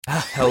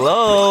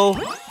Hello?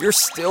 You're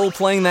still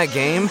playing that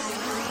game?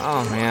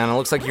 Oh man, it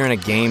looks like you're in a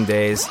game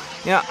daze.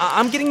 Yeah,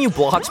 I'm getting you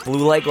Block's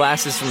blue light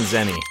glasses from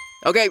Zenni.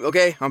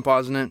 Okay, I'm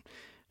pausing it.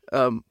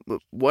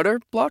 What are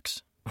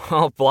Blocks?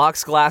 Well,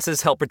 Block's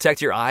glasses help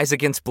protect your eyes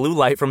against blue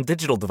light from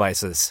digital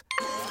devices.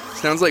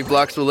 Sounds like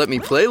Blocks will let me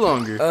play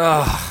longer.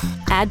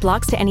 Add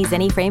Blocks to any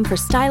Zenni frame for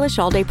stylish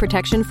all-day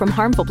protection from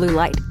harmful blue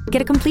light.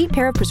 Get a complete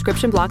pair of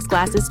prescription Blocks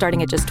glasses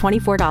starting at just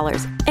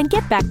 $24. And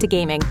get back to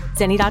gaming.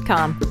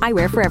 Zenni.com.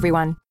 Eyewear for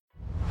everyone.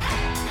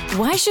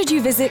 Why should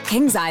you visit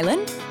Kings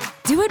Island?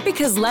 Do it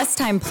because less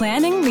time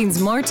planning means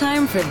more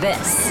time for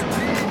this.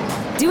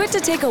 Do it to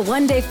take a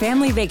one-day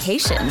family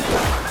vacation.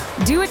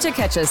 Do it to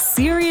catch a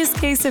serious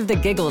case of the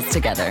giggles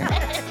together.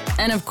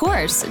 And of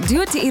course,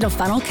 do it to eat a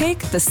funnel cake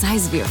the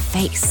size of your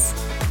face.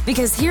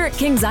 Because here at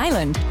Kings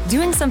Island,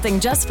 doing something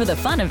just for the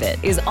fun of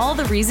it is all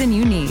the reason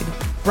you need.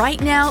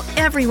 Right now,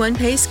 everyone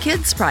pays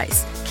kids'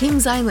 price.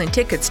 Kings Island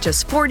tickets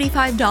just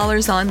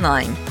 $45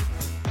 online.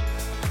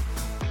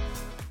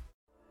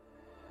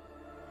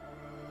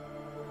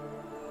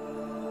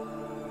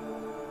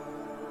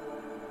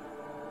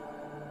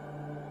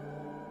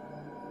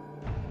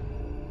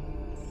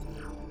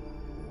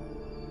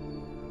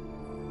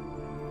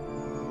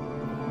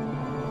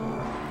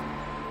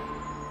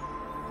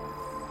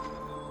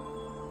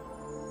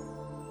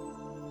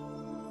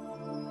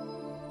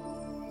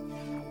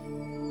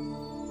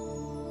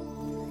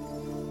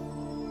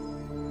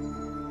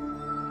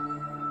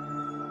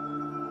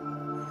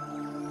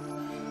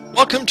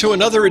 Welcome to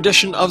another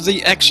edition of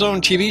the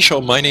X-Zone TV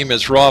show. My name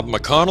is Rob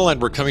McConnell,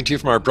 and we're coming to you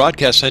from our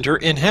broadcast center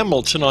in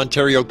Hamilton,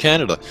 Ontario,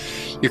 Canada.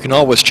 You can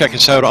always check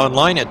us out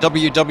online at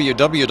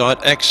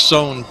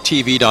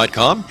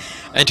www.xzonetv.com,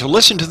 and to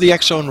listen to the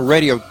X-Zone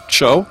radio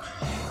show,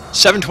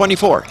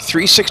 724,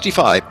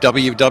 365,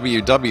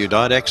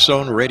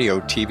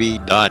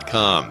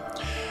 www.xzoneradiotv.com.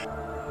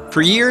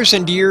 For years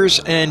and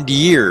years and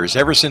years,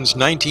 ever since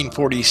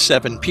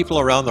 1947, people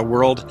around the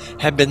world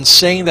have been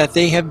saying that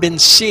they have been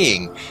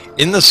seeing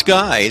in the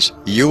skies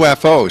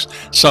UFOs.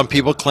 Some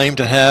people claim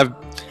to have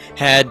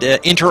had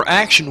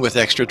interaction with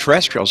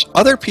extraterrestrials.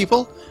 Other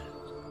people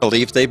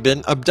believe they've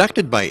been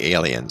abducted by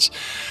aliens.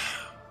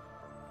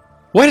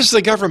 What is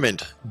the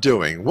government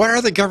doing? What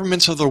are the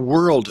governments of the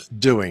world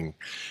doing?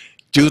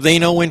 Do they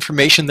know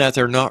information that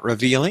they're not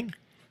revealing?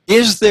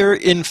 Is there,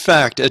 in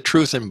fact, a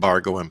truth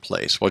embargo in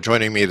place? Well,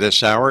 joining me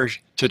this hour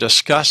to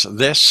discuss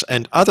this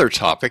and other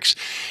topics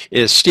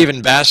is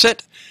Stephen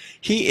Bassett.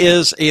 He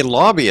is a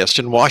lobbyist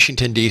in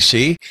Washington,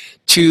 D.C.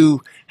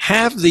 to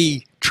have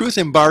the truth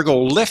embargo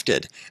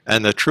lifted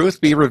and the truth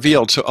be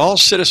revealed to all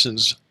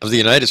citizens of the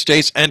United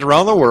States and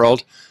around the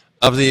world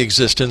of the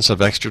existence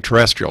of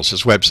extraterrestrials.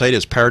 His website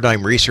is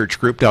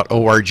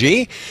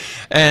paradigmresearchgroup.org.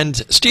 And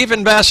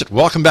Stephen Bassett,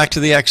 welcome back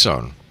to the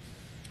X-Zone.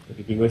 Good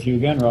to be with you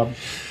again, Rob.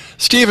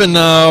 Stephen,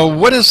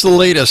 what is the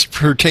latest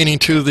pertaining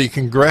to the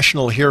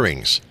congressional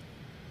hearings?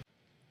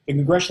 The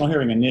Congressional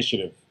Hearing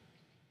Initiative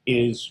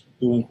is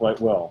doing quite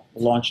well.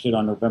 We launched it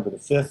on November the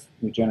 5th.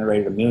 We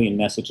generated 1 million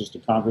messages to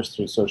Congress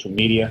through social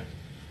media.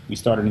 We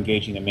started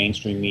engaging the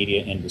mainstream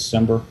media in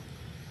December.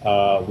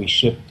 We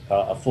shipped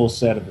a full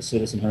set of the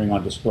Citizen Hearing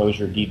on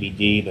Disclosure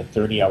DVD, the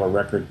 30-hour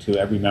record, to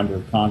every member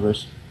of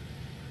Congress.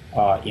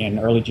 In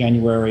early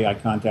January, I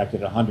contacted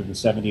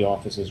 170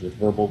 offices with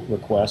verbal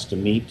requests to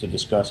meet to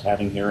discuss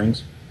having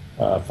hearings,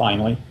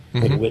 finally,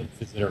 for the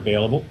witnesses that are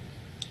available.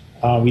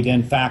 We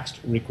then faxed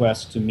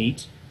requests to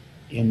meet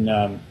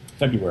in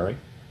February.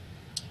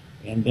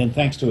 And then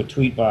thanks to a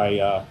tweet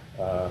by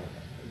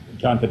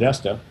John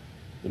Podesta,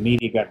 the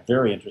media got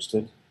very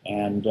interested,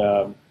 and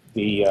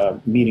the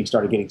meeting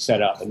started getting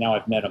set up. And now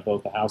I've met on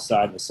both the House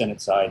side and the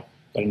Senate side,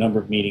 got a number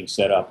of meetings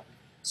set up.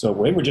 So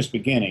we were just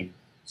beginning.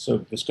 So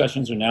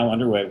discussions are now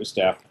underway with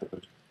staff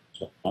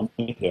on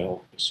the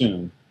Hill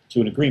soon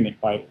to an agreement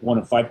by one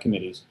of 5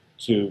 committees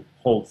to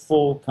hold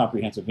full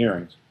comprehensive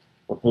hearings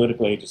for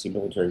political agency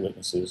military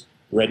witnesses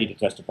ready to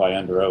testify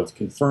under oath,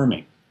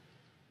 confirming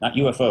not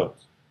UFOs,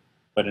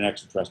 but an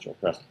extraterrestrial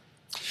presence.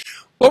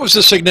 What was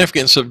the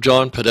significance of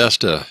John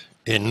Podesta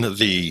in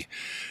the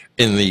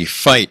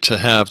fight to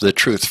have the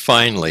truth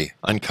finally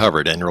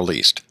uncovered and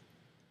released?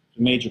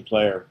 A major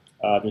player.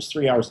 There's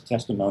 3 hours of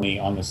testimony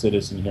on the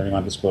Citizen Hearing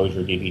on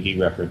Disclosure DVD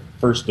record,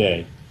 first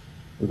day,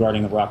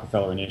 regarding the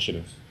Rockefeller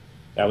Initiative.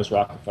 That was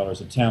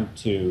Rockefeller's attempt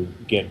to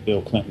get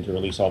Bill Clinton to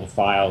release all the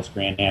files,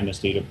 grant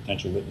amnesty to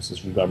potential witnesses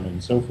from government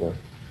and so forth.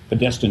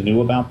 Podesta knew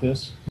about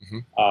this,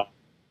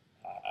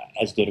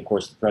 as did, of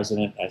course, the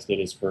president, as did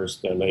his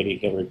first lady,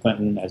 Hillary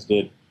Clinton, as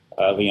did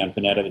Leon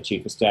Panetta, the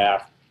chief of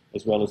staff,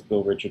 as well as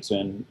Bill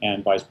Richardson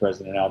and Vice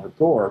President Albert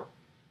Gore.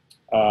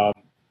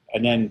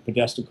 And then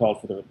Podesta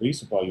called for the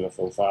release of all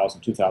UFO files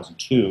in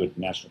 2002 at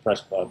the National Press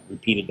Club,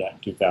 repeated that in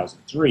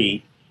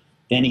 2003.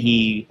 Then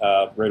he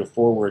wrote a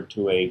foreword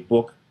to a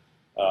book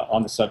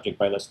on the subject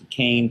by Leslie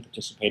Kean,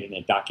 participated in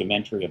a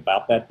documentary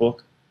about that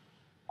book.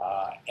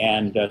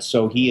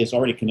 So he has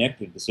already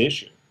connected this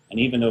issue. And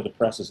even though the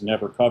press has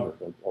never covered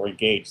or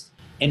engaged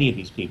any of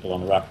these people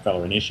on the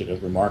Rockefeller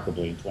Initiative,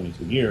 remarkably in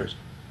 22 years,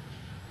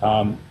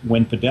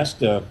 When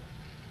Podesta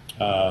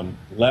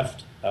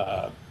left,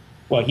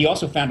 well, he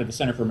also founded the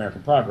Center for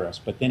American Progress,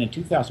 but then in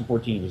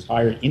 2014 he was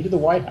hired into the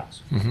White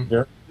House,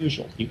 very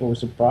unusual. People were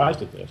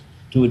surprised at this,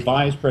 to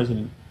advise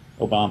President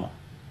Obama.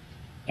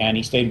 And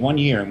he stayed 1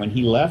 year, and when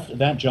he left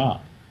that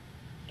job,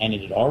 and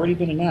it had already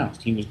been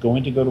announced he was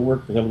going to go to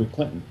work for Hillary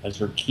Clinton as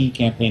her key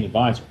campaign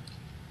advisor,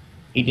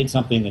 he did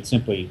something that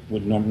simply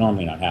would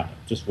normally not happen,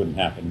 just wouldn't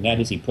happen. And that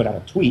is, he put out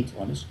a tweet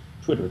on his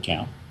Twitter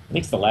account, I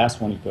think it's the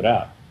last one he put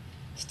out,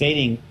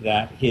 stating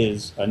that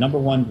his number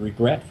one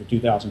regret for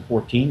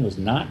 2014 was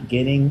not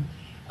getting,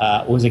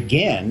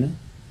 again,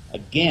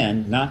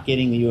 not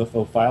getting the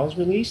UFO files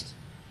released.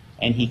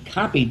 And he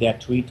copied that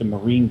tweet to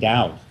Maureen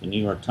Dowd, the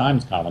New York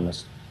Times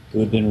columnist, who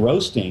had been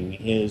roasting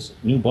his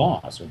new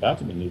boss, or about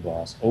to be new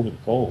boss, over the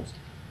coals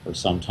for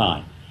some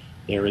time.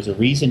 There is a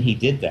reason he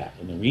did that.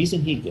 And the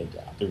reason he did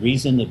that, the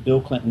reason that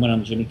Bill Clinton went on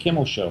the Jimmy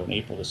Kimmel Show on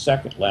April the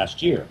 2nd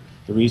last year,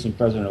 the reason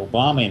President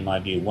Obama, in my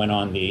view, went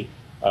on the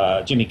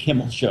Jimmy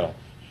Kimmel Show,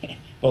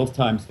 both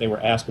times they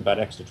were asked about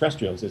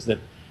extraterrestrials, is that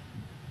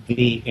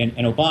and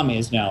Obama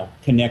is now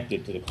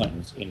connected to the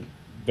Clintons in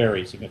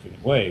very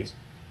significant ways,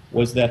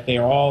 was that they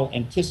are all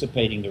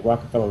anticipating the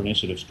Rockefeller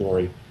Initiative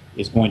story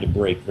is going to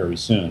break very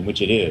soon,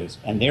 which it is,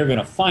 and they're going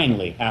to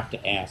finally have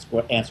to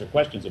answer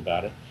questions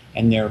about it,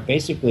 and they're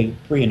basically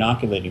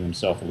pre-inoculating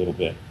themselves a little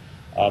bit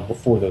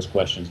before those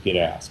questions get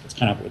asked.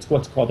 It's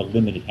what's called a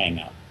limited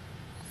hangout.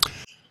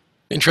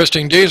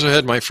 Interesting days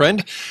ahead, my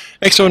friend.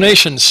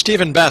 Exonation,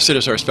 Stephen Bassett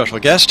is our special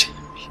guest.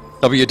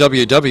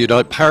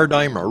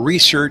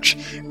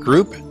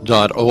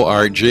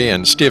 www.paradigmresearchgroup.org.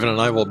 And Stephen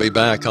and I will be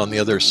back on the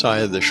other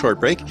side of the short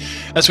break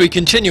as we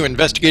continue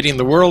investigating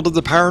the world of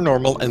the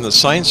paranormal and the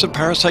science of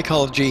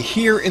parapsychology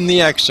here in the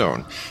X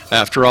Zone.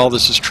 After all,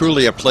 this is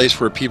truly a place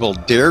where people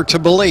dare to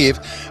believe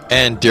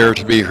and dare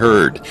to be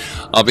heard.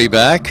 I'll be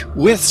back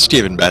with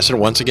Stephen Bassett.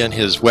 Once again,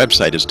 his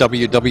website is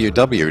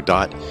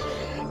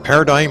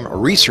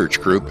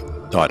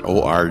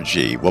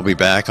www.paradigmresearchgroup.org. We'll be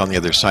back on the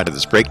other side of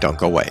this break. Don't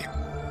go away.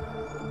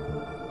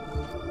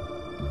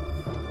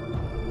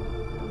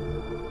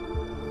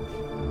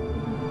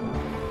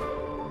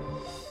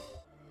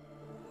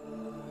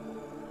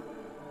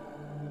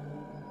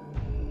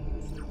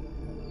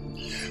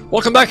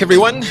 Welcome back,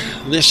 everyone.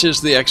 This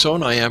is the X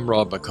Zone. I am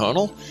Rob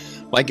McConnell.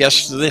 My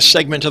guest for this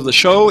segment of the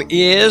show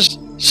is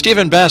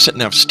Stephen Bassett.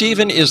 Now,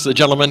 Stephen is the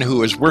gentleman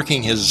who is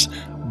working his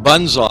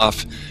buns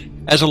off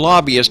as a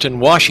lobbyist in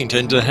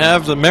Washington to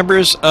have the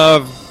members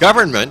of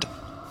government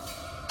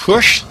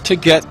push to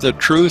get the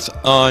truth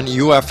on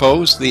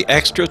UFOs, the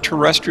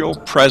extraterrestrial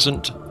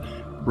present,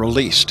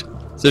 released.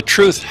 The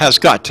truth has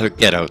got to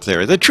get out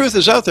there. The truth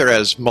is out there,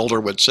 as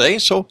Mulder would say,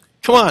 so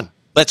come on.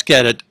 Let's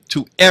get it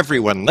to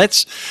everyone.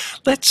 Let's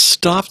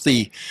stop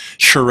the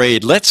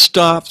charade. Let's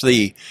stop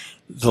the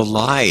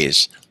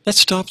lies. Let's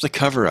stop the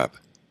cover-up.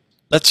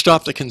 Let's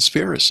stop the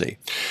conspiracy.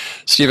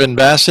 Stephen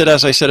Bassett,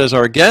 as I said, is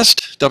our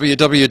guest.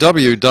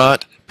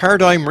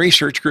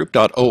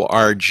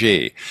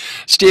 www.paradigmresearchgroup.org.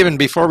 Stephen,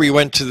 before we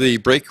went to the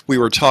break, we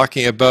were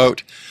talking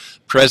about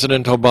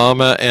President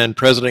Obama and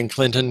President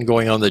Clinton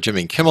going on the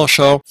Jimmy Kimmel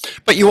Show,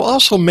 but you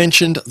also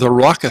mentioned the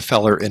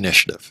Rockefeller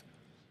Initiative.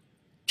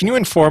 Can you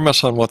inform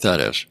us on what that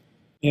is?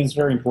 It's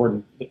very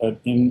important.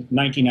 In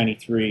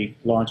 1993,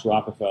 Lawrence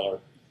Rockefeller,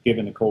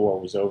 given the Cold War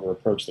was over,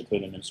 approached the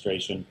Clinton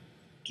administration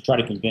to try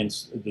to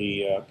convince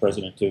the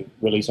president to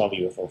release all the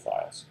UFO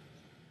files,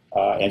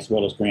 as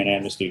well as grant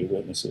amnesty to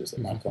witnesses that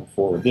might come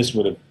forward. This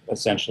would have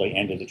essentially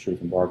ended the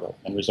truth embargo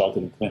and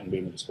resulted in Clinton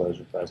being the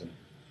disclosure president.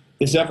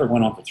 This effort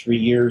went on for 3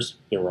 years.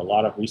 There were a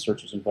lot of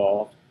researchers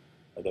involved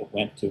that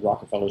went to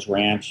Rockefeller's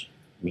ranch.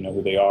 We know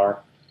who they are.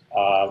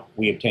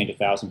 We obtained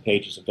 1,000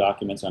 pages of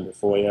documents under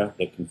FOIA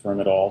that confirm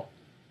it all.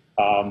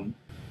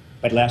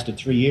 It lasted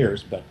 3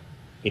 years, but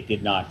it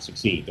did not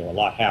succeed. There a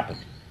lot happened.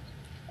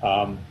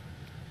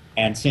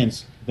 And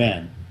since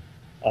then,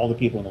 all the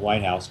people in the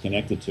White House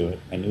connected to it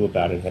and knew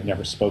about it have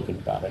never spoken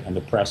about it, and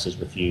the press has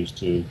refused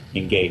to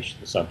engage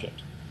the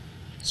subject.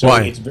 So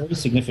Why? It's a very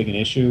significant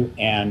issue,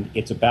 and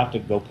it's about to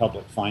go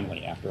public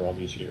finally after all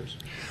these years.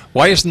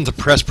 Why isn't the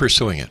press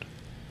pursuing it?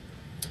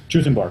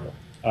 Truth embargo.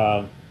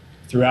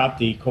 Throughout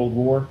the Cold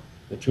War,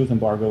 the truth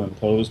embargo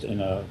imposed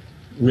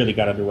really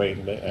got underway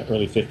in the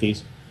early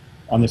 50s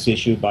on this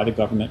issue by the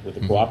government with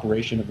the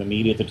cooperation of the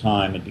media at the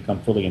time. It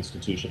become fully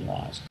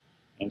institutionalized.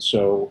 And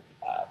so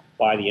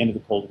by the end of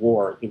the Cold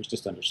War, it was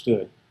just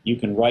understood. You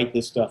can write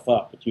this stuff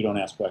up, but you don't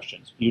ask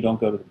questions. You don't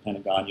go to the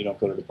Pentagon, you don't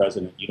go to the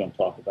president, you don't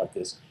talk about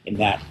this in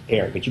that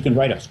area. But you can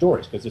write up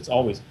stories because it's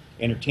always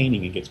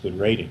entertaining and gets good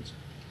ratings.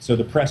 So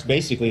the press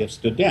basically have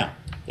stood down.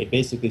 They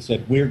basically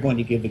said, we're going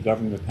to give the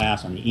government a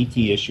pass on the ET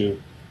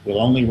issue.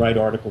 We'll only write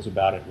articles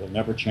about it. We'll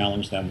never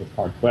challenge them with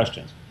hard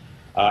questions.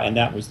 And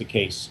that was the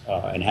case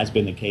and has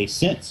been the case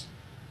since.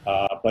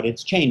 But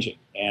it's changing,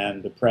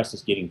 and the press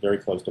is getting very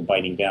close to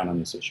biting down on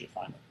this issue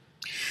finally.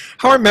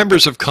 How are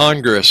members of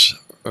Congress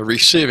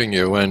receiving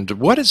you, and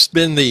what has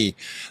been the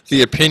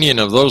opinion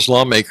of those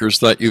lawmakers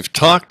that you've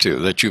talked to,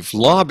 that you've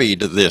lobbied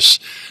this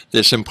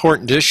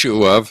important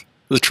issue of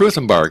the truth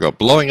embargo,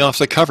 blowing off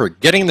the cover,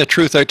 getting the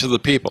truth out to the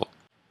people?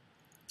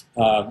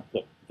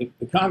 Look,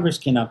 the Congress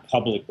cannot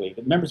publicly,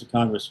 the members of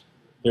Congress,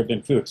 there have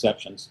been few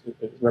exceptions.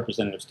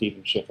 Representative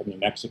Stephen Schiff of New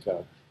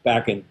Mexico,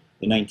 back in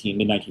the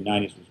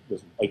mid-1990s,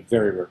 was a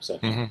very rare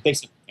exception. Mm-hmm. They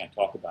simply can't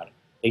talk about it.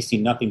 They see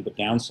nothing but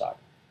downside.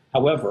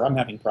 However, I'm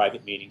having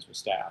private meetings with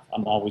staff.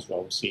 I'm always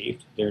well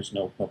received. There's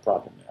no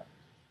problem there.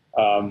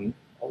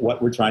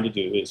 What we're trying to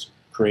do is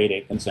create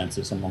a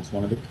consensus amongst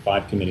one of the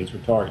 5 committees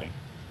we're targeting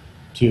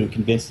to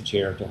convince the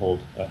chair to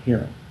hold a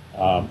hearing.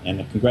 And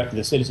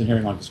the Citizen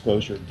Hearing on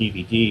Disclosure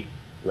DVD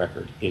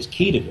record is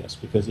key to this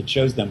because it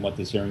shows them what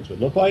these hearings would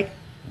look like,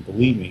 and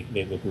believe me,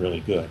 they look really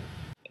good.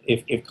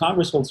 If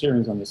Congress holds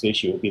hearings on this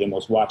issue, it will be the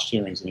most watched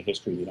hearings in the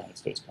history of the United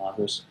States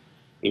Congress.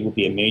 It will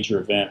be a major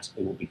event.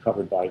 It will be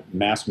covered by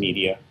mass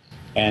media,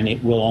 and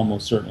it will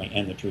almost certainly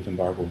end the truth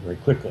embargo very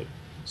quickly.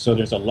 So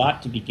there's a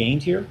lot to be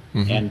gained here,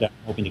 and I'm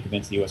hoping to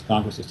convince the U.S.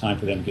 Congress it's time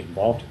for them to get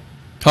involved.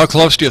 How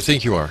close do you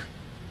think you are?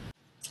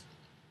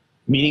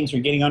 Meetings are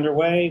getting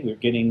underway. We're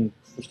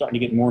starting to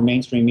get more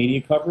mainstream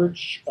media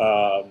coverage.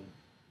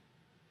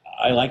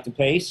 I like the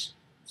pace.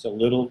 It's a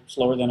little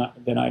slower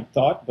than I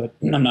thought, but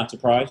I'm not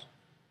surprised.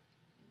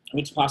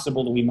 It's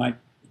possible that we might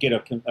get a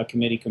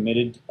committee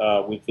committed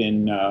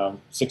within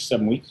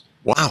 6-7 weeks.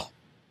 Wow,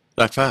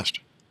 that fast.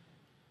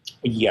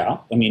 Yeah,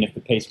 I mean, if the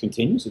pace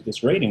continues at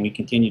this rate and we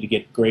continue to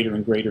get greater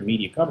and greater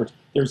media coverage,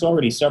 there's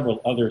already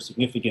several other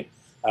significant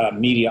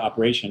media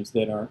operations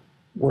that are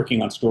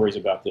working on stories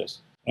about this,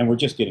 and we're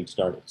just getting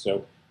started.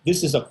 So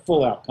this is a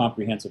full-out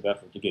comprehensive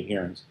effort to get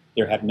hearings.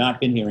 There have not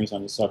been hearings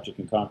on this subject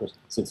in Congress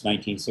since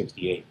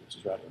 1968, which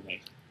is rather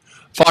amazing.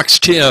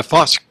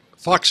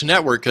 Fox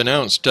Network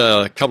announced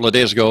a couple of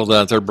days ago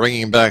that they're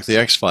bringing back the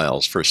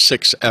X-Files for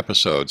 6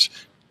 episodes.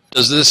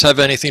 Does this have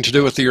anything to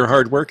do with your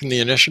hard work in the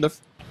initiative?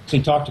 So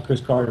he talked to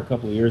Chris Carter a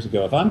couple of years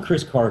ago. If I'm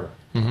Chris Carter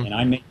and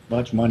I make as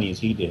much money as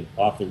he did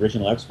off the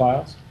original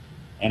X-Files,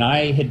 and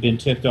I had been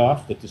tipped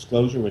off that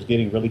disclosure was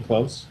getting really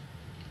close,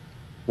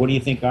 what do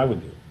you think I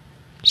would do?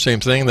 Same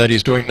thing that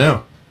he's doing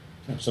now.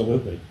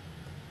 Absolutely.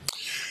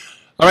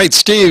 All right,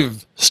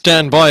 Steve,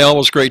 stand by.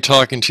 Always great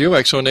talking to you.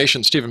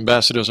 ExoNation, Stephen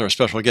Bassett is our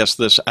special guest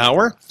this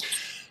hour.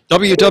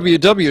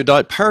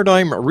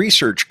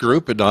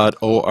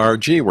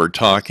 www.paradigmresearchgroup.org. We're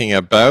talking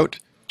about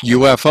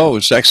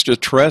UFOs,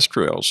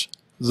 extraterrestrials.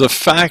 The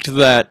fact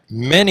that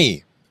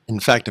many,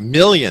 in fact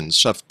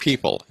millions of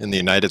people in the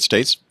United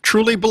States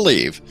truly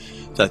believe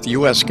that the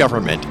U.S.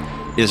 government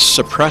is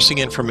suppressing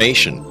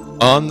information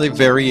on the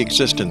very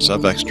existence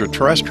of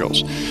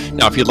extraterrestrials.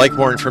 Now, if you'd like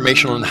more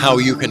information on how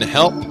you can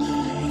help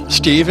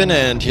Stephen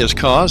and his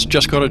cause,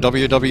 just go to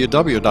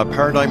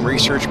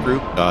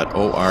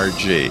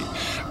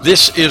www.paradigmresearchgroup.org.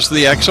 This is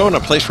the X Zone, a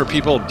place where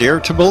people dare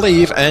to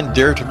believe and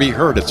dare to be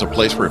heard. It's a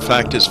place where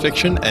fact is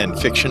fiction and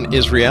fiction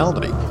is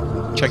reality.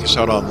 Check us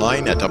out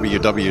online at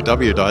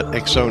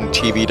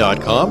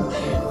www.xzonetv.com,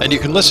 and you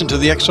can listen to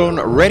the X Zone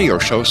radio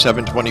show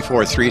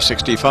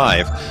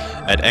 7/24/365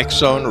 at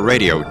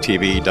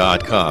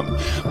xzoneradiotv.com.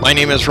 My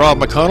name is Rob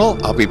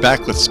McConnell. I'll be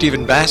back with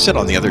Stephen Bassett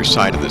on the other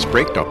side of this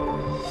breakdown.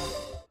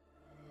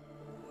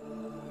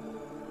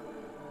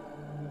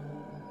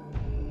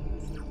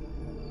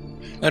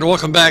 And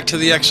welcome back to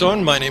the X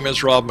Zone. My name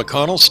is Rob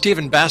McConnell.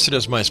 Stephen Bassett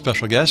is my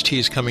special guest.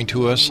 He's coming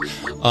to us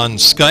on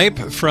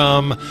Skype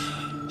from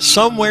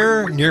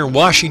somewhere near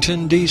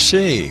Washington,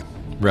 D.C.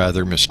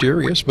 Rather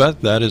mysterious,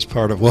 but that is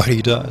part of what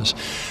he does.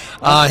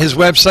 His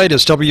website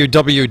is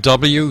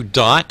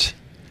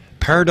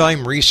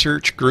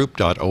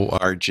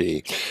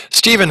www.paradigmresearchgroup.org.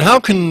 Stephen, how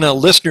can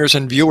listeners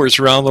and viewers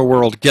around the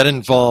world get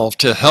involved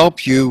to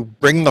help you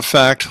bring the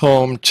fact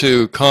home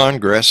to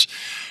Congress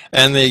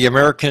and the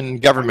American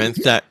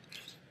government that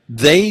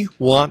they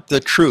want the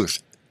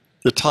truth?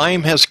 The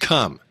time has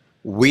come.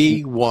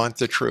 We want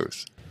the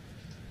truth.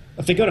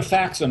 If they go to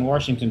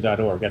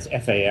faxonwashington.org, that's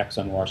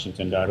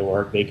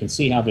faxonwashington.org, they can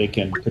see how they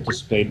can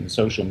participate in the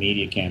social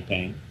media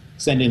campaign,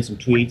 send in some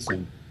tweets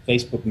and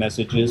Facebook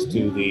messages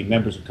to the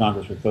members of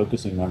Congress we're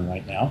focusing on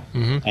right now.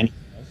 And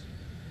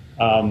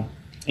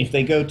if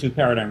they go to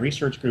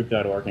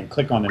paradigmresearchgroup.org and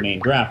click on the main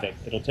graphic,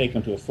 it'll take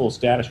them to a full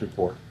status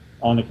report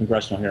on the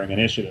Congressional Hearing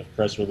Initiative,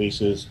 press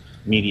releases,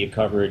 media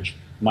coverage,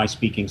 my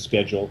speaking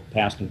schedule,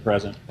 past and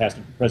present, past,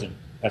 present,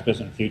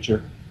 and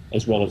future,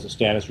 as well as a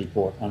status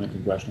report on the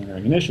Congressional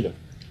Hearing Initiative.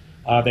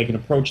 They can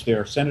approach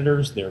their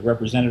senators, their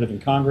representative in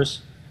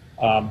Congress.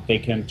 They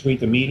can tweet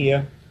the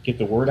media, get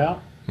the word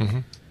out.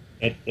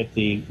 At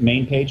the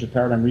main page of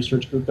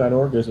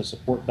paradigmresearchgroup.org, there's a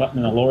support button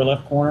in the lower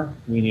left corner.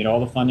 We need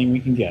all the funding we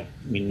can get.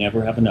 We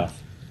never have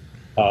enough.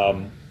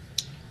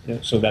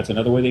 So that's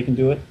another way they can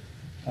do it.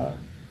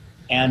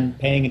 And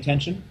paying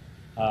attention.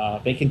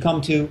 They can come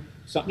to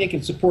something, they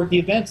can support the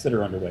events that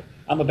are underway.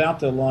 I'm about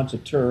to launch a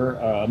tour.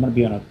 I'm going to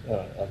be on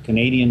a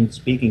Canadian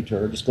speaking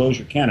tour,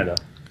 Disclosure Canada.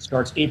 It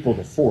starts April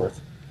the 4th.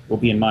 We'll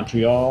be in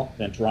Montreal,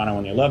 then Toronto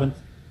on the 11th,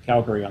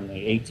 Calgary on the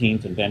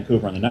 18th, and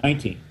Vancouver on the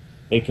 19th.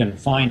 They can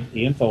find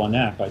the info on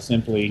that by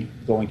simply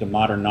going to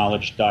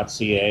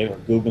modernknowledge.ca or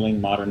Googling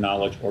Modern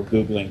Knowledge or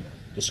Googling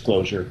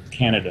Disclosure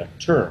Canada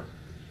Tour.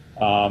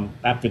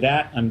 After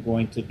that, I'm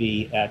going to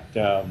be at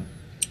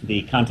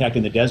the Contact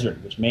in the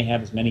Desert, which may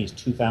have as many as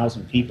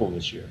 2,000 people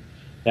this year.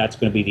 That's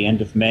going to be the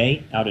end of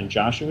May out in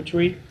Joshua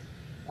Tree.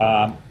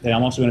 Then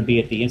I'm also going to be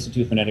at the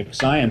Institute of Phonetic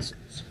Sciences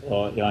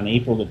on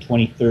April the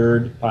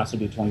 23rd,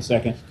 possibly the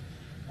 22nd.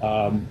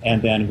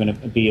 And then I'm going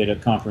to be at a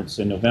conference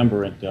in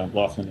November at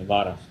Laughlin,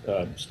 Nevada,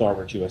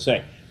 Starward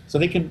USA. So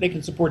they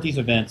can support these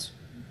events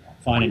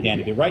fine and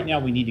dandy. But right now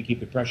we need to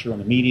keep the pressure on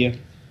the media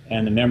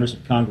and the members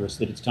of Congress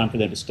that it's time for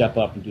them to step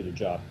up and do their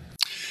job.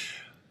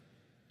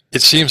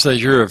 It seems that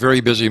you're a very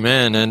busy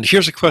man, and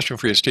here's a question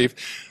for you, Steve.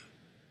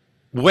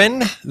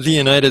 When the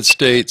United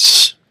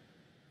States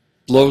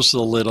blows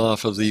the lid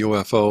off of the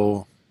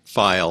UFO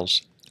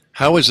files,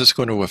 how is this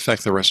going to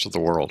affect the rest of the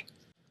world?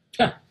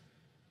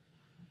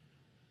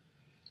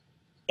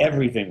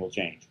 Everything will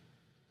change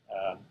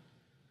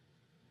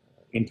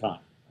in time.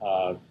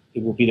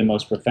 It will be the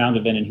most profound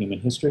event in human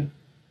history.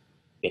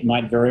 It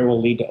might very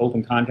well lead to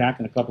open contact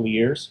in a couple of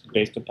years,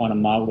 based upon a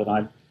model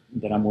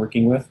that I'm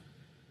working with.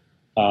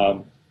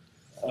 But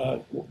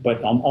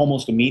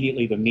almost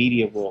immediately, the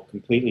media will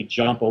completely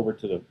jump over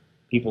to the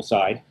people's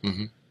side,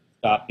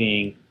 stop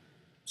being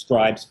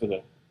scribes for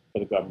the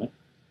government,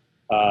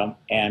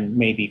 and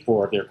maybe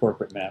for their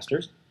corporate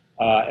masters.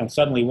 And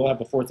suddenly we'll have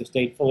the fourth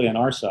estate fully on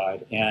our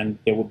side, and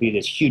there will be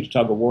this huge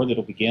tug of war that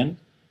will begin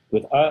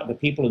with the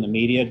people in the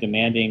media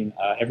demanding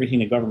everything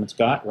the government's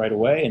got right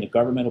away, and the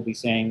government will be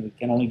saying, we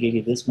can only give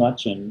you this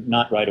much and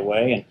not right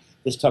away, and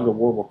this tug of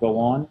war will go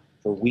on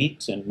for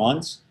weeks and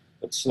months,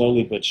 but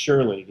slowly but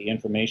surely the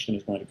information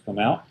is going to come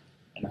out,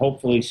 and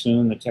hopefully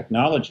soon the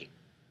technology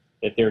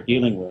that they're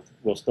dealing with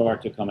will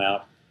start to come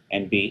out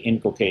and be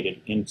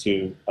inculcated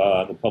into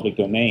the public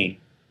domain,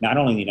 not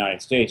only in the United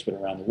States, but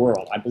around the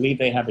world. I believe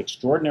they have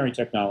extraordinary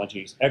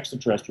technologies,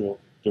 extraterrestrial,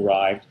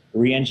 derived,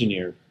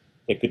 re-engineered,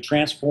 that could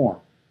transform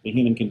the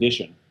human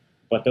condition.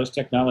 But those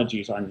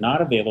technologies are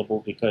not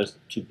available because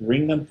to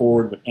bring them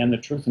forward would end the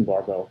truth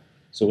embargo.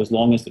 So as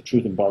long as the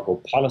truth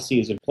embargo policy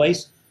is in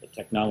place, the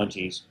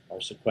technologies are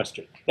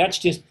sequestered. That's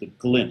just the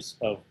glimpse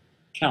of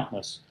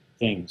countless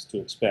things to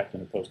expect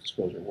in a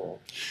post-disclosure world.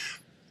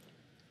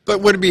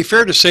 But would it be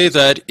fair to say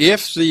that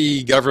if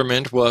the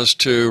government was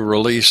to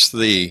release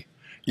the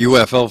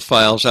UFO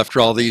files after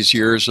all these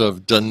years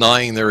of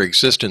denying their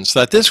existence,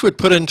 that this would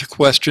put into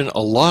question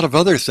a lot of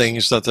other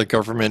things that the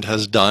government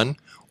has done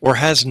or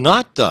has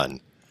not done?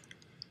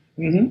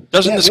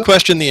 Doesn't this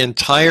question the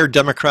entire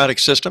democratic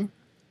system?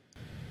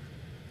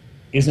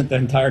 Isn't the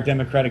entire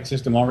democratic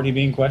system already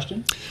being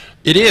questioned?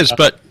 It is,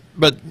 but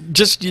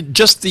just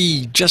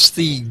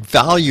the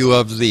value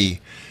of the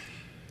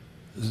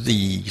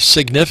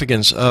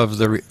significance of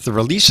the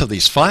release of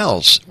these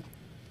files,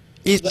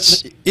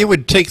 it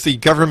would take the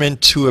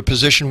government to a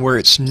position where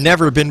it's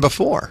never been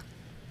before.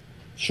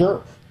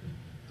 Sure.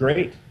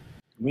 Great.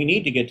 We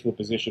need to get to a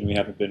position we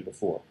haven't been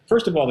before.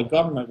 First of all, the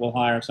government will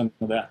hire some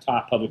of the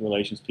top public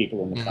relations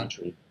people in the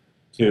country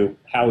to,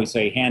 how we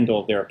say,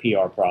 handle their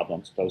PR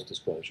problems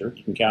post-disclosure.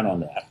 You can count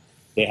on that.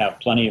 They have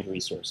plenty of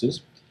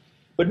resources.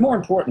 But more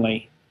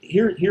importantly,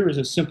 here is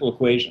a simple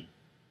equation.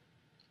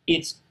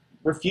 It's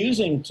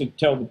refusing to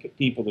tell the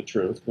people the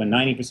truth when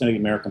 90% of the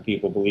American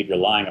people believe you're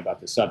lying about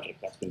the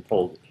subject. That's been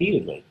told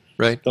repeatedly.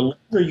 Right. The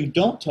longer you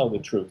don't tell the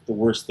truth, the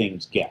worse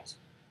things get.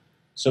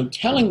 So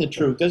telling the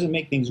truth doesn't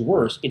make things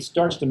worse. It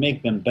starts to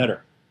make them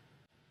better.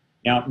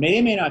 Now,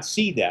 they may not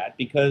see that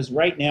because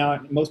right now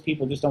most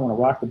people just don't want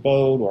to rock the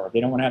boat, or they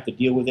don't want to have to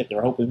deal with it.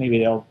 They're hoping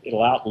maybe it'll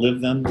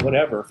outlive them,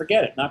 whatever.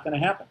 Forget it. Not going to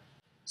happen.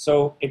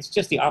 So it's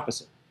just the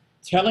opposite.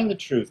 Telling the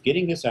truth,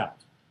 getting this out,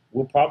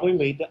 will probably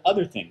lead to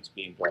other things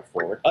being brought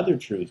forward, other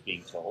truths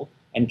being told.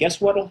 And guess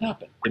what will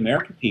happen? The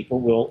American people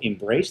will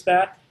embrace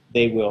that.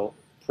 They will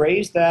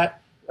praise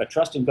that.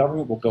 Trust in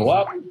government will go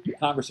up.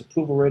 Congress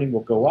approval rating will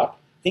go up.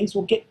 Things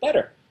will get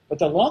better. But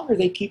the longer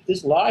they keep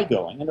this lie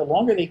going, and the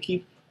longer they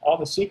keep all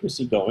the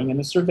secrecy going, and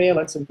the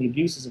surveillance and the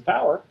abuses of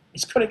power,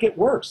 it's going to get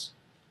worse.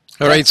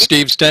 All right,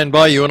 Steve, stand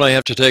by. You and I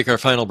have to take our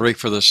final break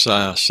for this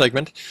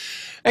segment.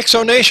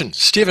 Exonation,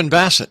 Stephen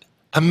Bassett.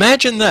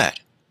 Imagine that.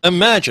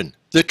 Imagine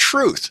the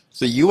truth,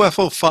 the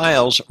UFO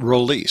files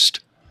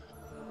released.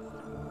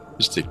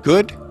 Is it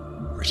good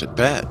or is it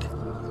bad?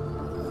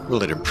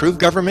 Will it improve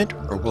government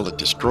or will it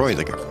destroy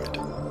the government?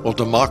 Will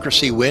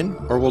democracy win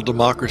or will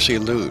democracy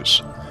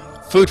lose?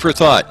 Food for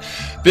thought.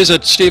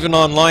 Visit Stephen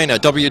online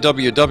at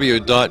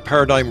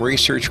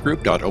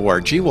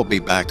www.paradigmresearchgroup.org. We'll be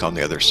back on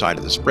the other side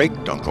of this break.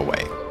 Don't go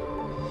away.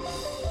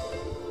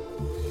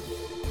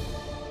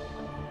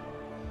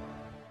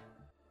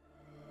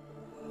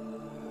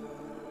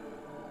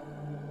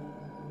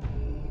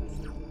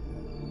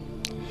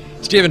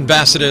 Stephen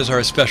Bassett is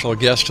our special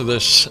guest to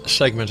this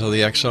segment of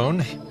the X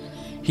Zone.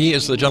 He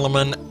is the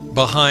gentleman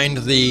behind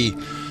the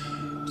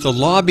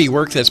lobby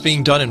work that's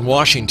being done in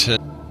Washington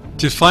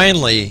to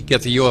finally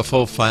get the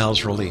UFO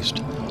files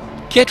released.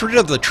 Get rid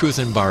of the truth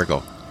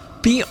embargo.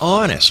 Be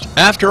honest.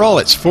 After all,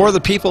 it's for the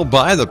people,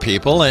 by the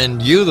people,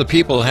 and you, the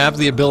people, have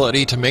the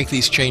ability to make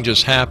these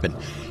changes happen.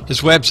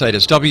 His website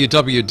is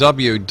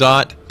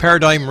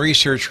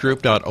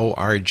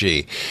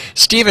www.paradigmresearchgroup.org.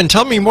 Stephen,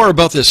 tell me more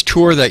about this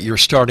tour that you're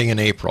starting in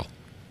April.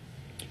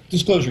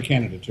 Disclosure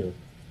Canada Tour.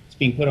 It's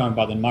being put on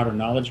by the Modern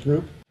Knowledge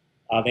Group.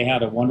 They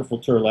had a wonderful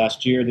tour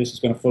last year. This is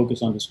going to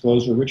focus on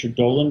disclosure. Richard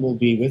Dolan will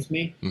be with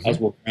me, as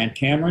will Grant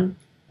Cameron.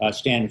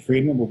 Stan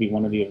Friedman will be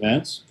one of the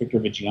events. Victor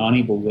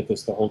Vigiani will be with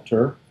us the whole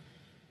tour.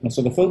 And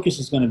so the focus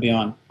is going to be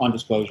on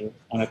disclosure,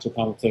 on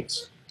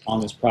exopolitics,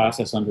 on this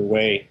process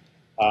underway.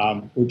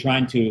 We're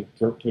trying to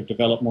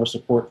develop more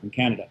support from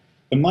Canada.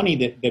 The money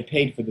that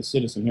paid for the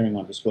citizen hearing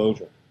on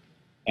disclosure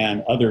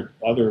and other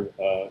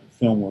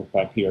film work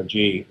by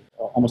PRG,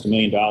 almost $1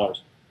 million,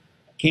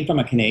 came from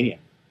a Canadian,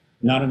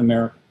 not an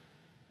American.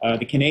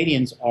 The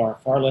Canadians are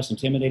far less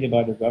intimidated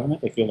by their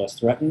government. They feel less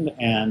threatened,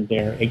 and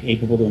they're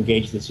able to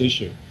engage this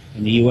issue.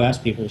 In the U.S.,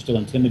 people are still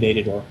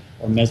intimidated or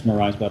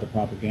mesmerized by the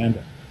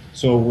propaganda.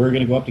 So we're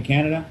going to go up to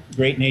Canada,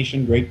 great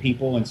nation, great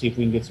people, and see if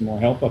we can get some more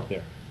help up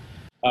there.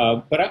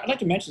 But I'd like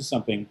to mention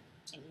something.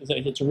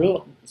 It's a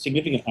real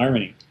significant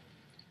irony.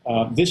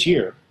 This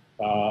year,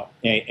 a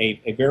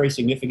very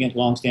significant,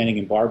 long-standing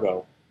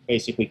embargo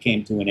basically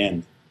came to an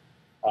end.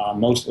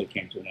 Mostly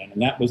came to an end,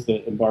 and that was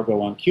the embargo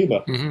on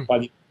Cuba by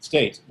the United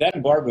States. That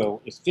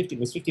embargo was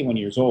 51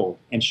 years old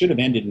and should have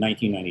ended in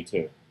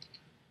 1992.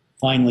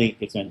 Finally,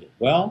 it's ended.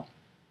 Well,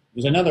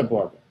 there's another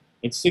embargo.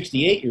 It's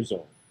 68 years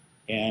old,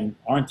 and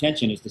our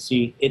intention is to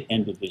see it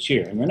ended this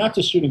year. And we're not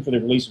just shooting for the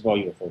release of all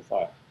UFO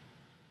files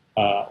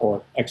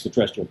or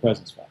extraterrestrial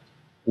presence files.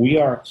 We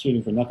are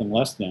shooting for nothing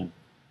less than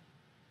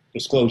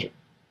disclosure.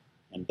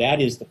 And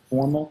that is the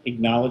formal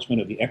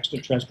acknowledgement of the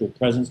extraterrestrial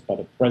presence by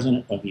the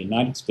President of the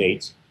United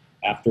States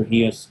after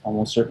he has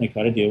almost certainly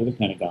cut a deal with the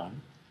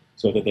Pentagon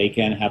so that they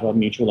can have a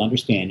mutual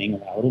understanding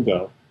of how it'll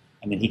go,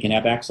 and then he can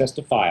have access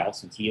to files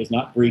since he is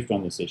not briefed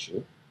on this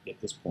issue at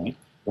this point.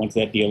 Once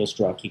that deal is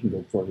struck, he can go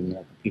before the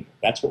American people.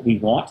 That's what we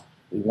want.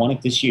 We want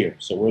it this year.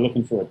 So we're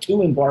looking for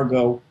two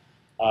embargoes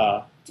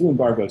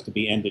to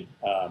be ended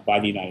by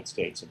the United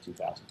States in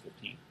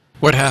 2015.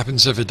 What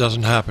happens if it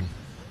doesn't happen?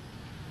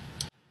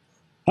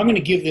 I'm going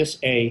to give this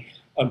a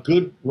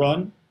good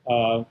run,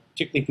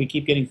 particularly if we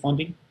keep getting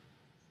funding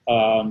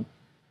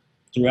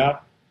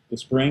throughout the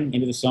spring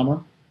into the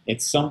summer.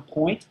 At some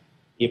point,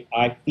 if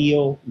I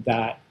feel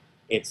that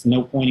it's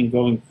no point in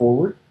going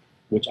forward,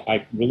 which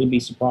I'd really be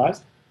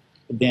surprised,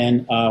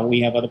 then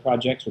we have other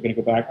projects. We're going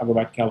to go back. I'll go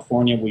back to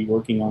California. We're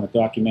working on a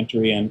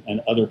documentary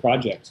and other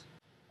projects.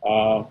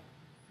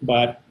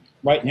 But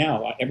right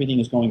now, everything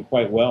is going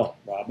quite well,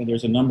 Rob. And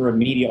there's a number of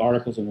media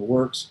articles in the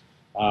works.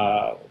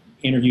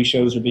 Interview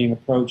shows are being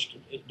approached.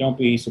 Don't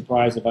be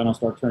surprised if I don't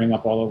start turning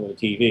up all over the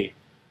TV.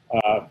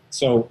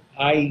 So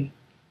I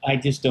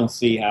just don't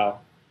see how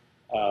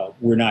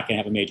we're not going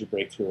to have a major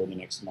breakthrough in the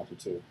next month or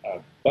two.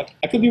 But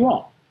I could be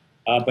wrong.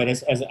 But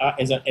as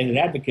an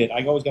advocate,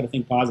 I always got to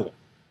think positive.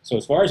 So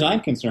as far as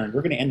I'm concerned,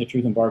 we're going to end the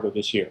truth embargo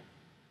this year.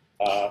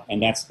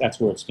 And that's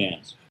where it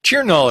stands. To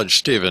your knowledge,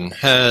 Stephen,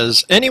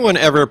 has anyone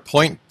ever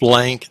point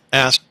blank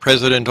asked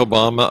President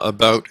Obama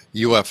about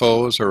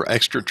UFOs or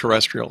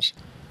extraterrestrials?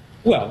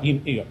 Well,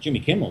 Jimmy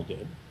Kimmel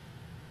did,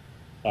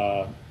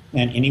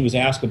 and he was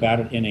asked about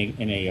it in a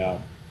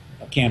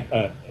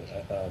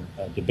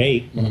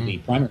debate, one of the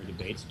primary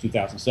debates in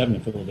 2007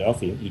 in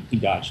Philadelphia. He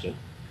dodged it.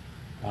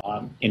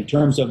 In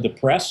terms of the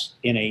press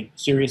in a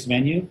serious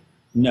venue,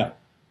 no,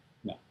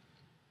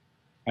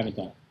 haven't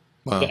done it.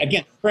 Wow. But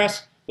again,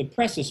 the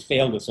press has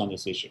failed us on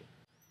this issue.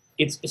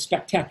 It's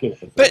spectacular.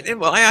 But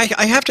well,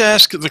 I have to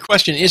ask the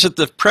question: is it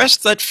the press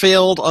that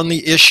failed on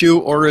the issue,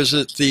 or is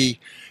it the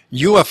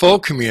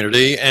UFO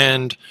community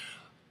and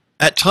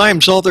at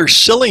times all their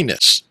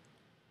silliness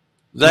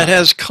that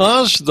has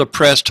caused the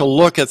press to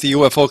look at the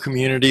UFO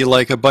community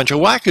like a bunch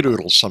of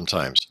wackadoodles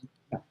sometimes?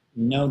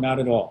 No, not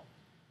at all.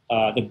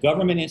 The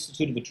government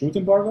instituted the truth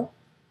embargo.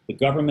 The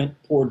government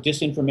poured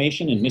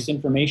disinformation and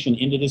misinformation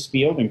into this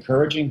field,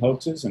 encouraging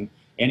hoaxes and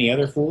any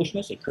other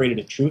foolishness. It created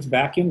a truth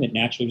vacuum that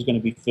naturally was going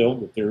to be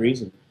filled with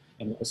theories and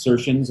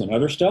assertions and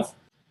other stuff.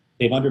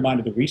 They've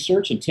undermined the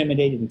research,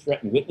 intimidated and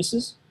threatened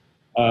witnesses.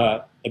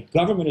 The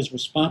government is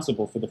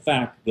responsible for the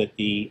fact that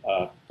the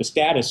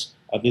status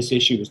of this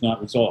issue is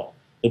not resolved.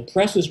 The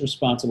press is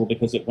responsible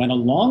because it went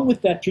along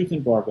with that truth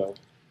embargo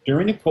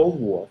during the Cold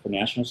War for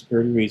national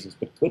security reasons,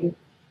 but couldn't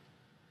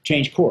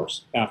change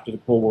course after the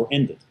Cold War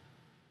ended.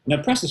 And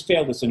the press has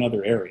failed us in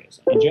other areas.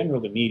 In general,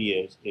 the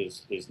media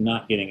is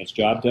not getting its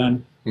job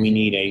done. We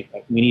need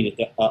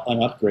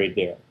an upgrade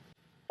there.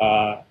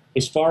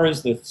 As far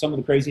as some of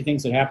the crazy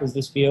things that happens in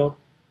this field,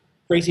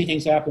 crazy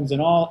things happens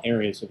in all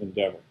areas of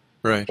endeavor.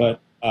 Right.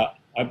 But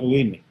I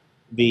believe me,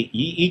 the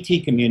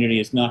ET community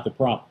is not the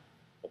problem.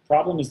 The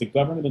problem is the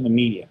government and the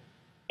media,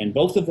 and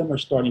both of them are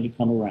starting to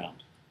come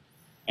around.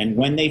 And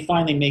when they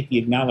finally make the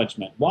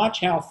acknowledgement,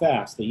 watch how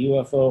fast the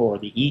UFO or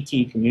the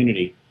ET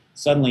community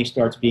suddenly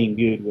starts being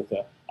viewed with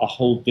a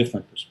whole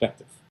different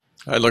perspective.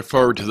 I look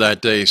forward to that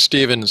day.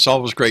 Stephen, it's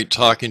always great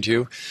talking to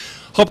you.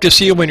 Hope to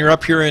see you when you're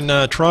up here in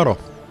Toronto.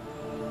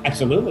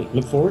 Absolutely.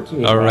 Look forward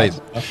to it. All right.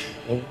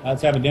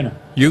 Let's have a dinner.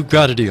 You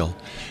got a deal.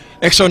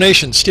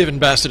 Exonation, Stephen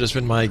Bassett has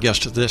been my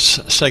guest of this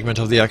segment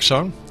of the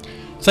Exxon.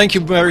 Thank you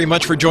very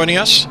much for joining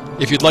us.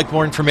 If you'd like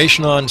more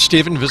information on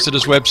Stephen, visit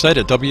his website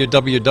at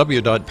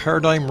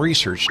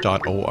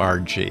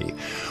www.paradigmresearch.org.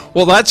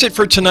 Well, that's it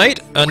for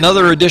tonight.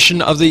 Another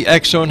edition of the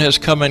Exxon has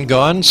come and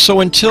gone. So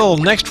until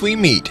next we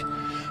meet,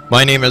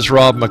 my name is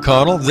Rob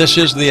McConnell. This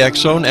is the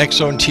Exxon.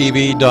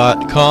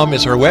 ExxonTV.com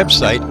is our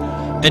website.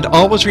 And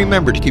always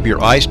remember to keep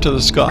your eyes to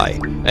the sky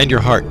and your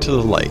heart to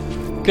the light.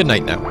 Good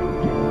night now.